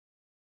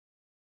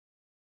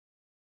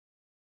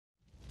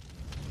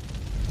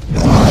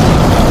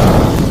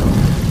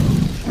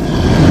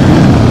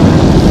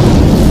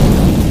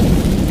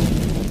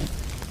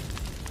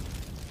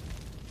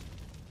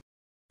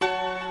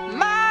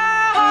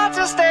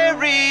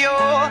stereo.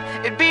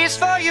 It beats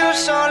for you,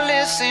 so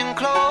listen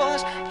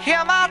close.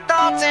 Hear my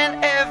thoughts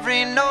in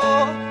every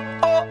note.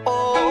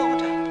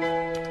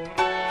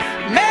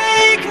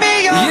 Make me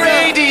your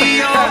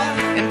radio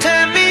and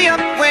turn me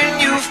up when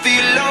you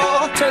feel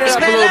low. This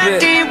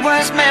melody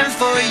was meant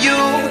for you,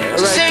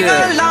 so sing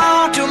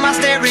along to my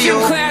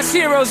stereo. Class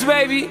heroes,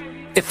 baby.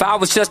 If I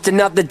was just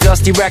another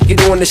dusty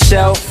record on the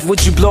shelf, would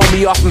you blow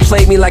me off and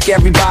play me like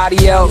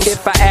everybody else?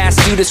 If I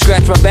asked you to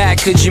scratch my back,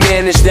 could you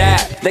manage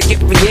that? Like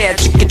if we had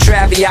chicken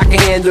Travie, I can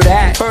handle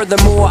that.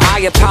 Furthermore,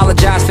 I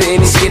apologize for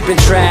any skipping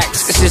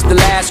tracks. It's just the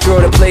last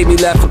girl that played me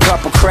left a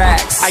couple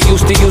cracks. I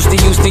used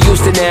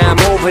to, now I'm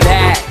over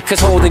that. Cause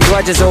holding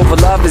grudges over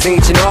love is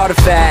ancient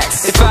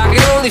artifacts. If I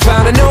could only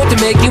find a note to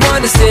make you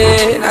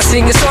understand, I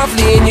sing it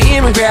softly in your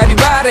ear and grab you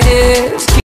by the hands.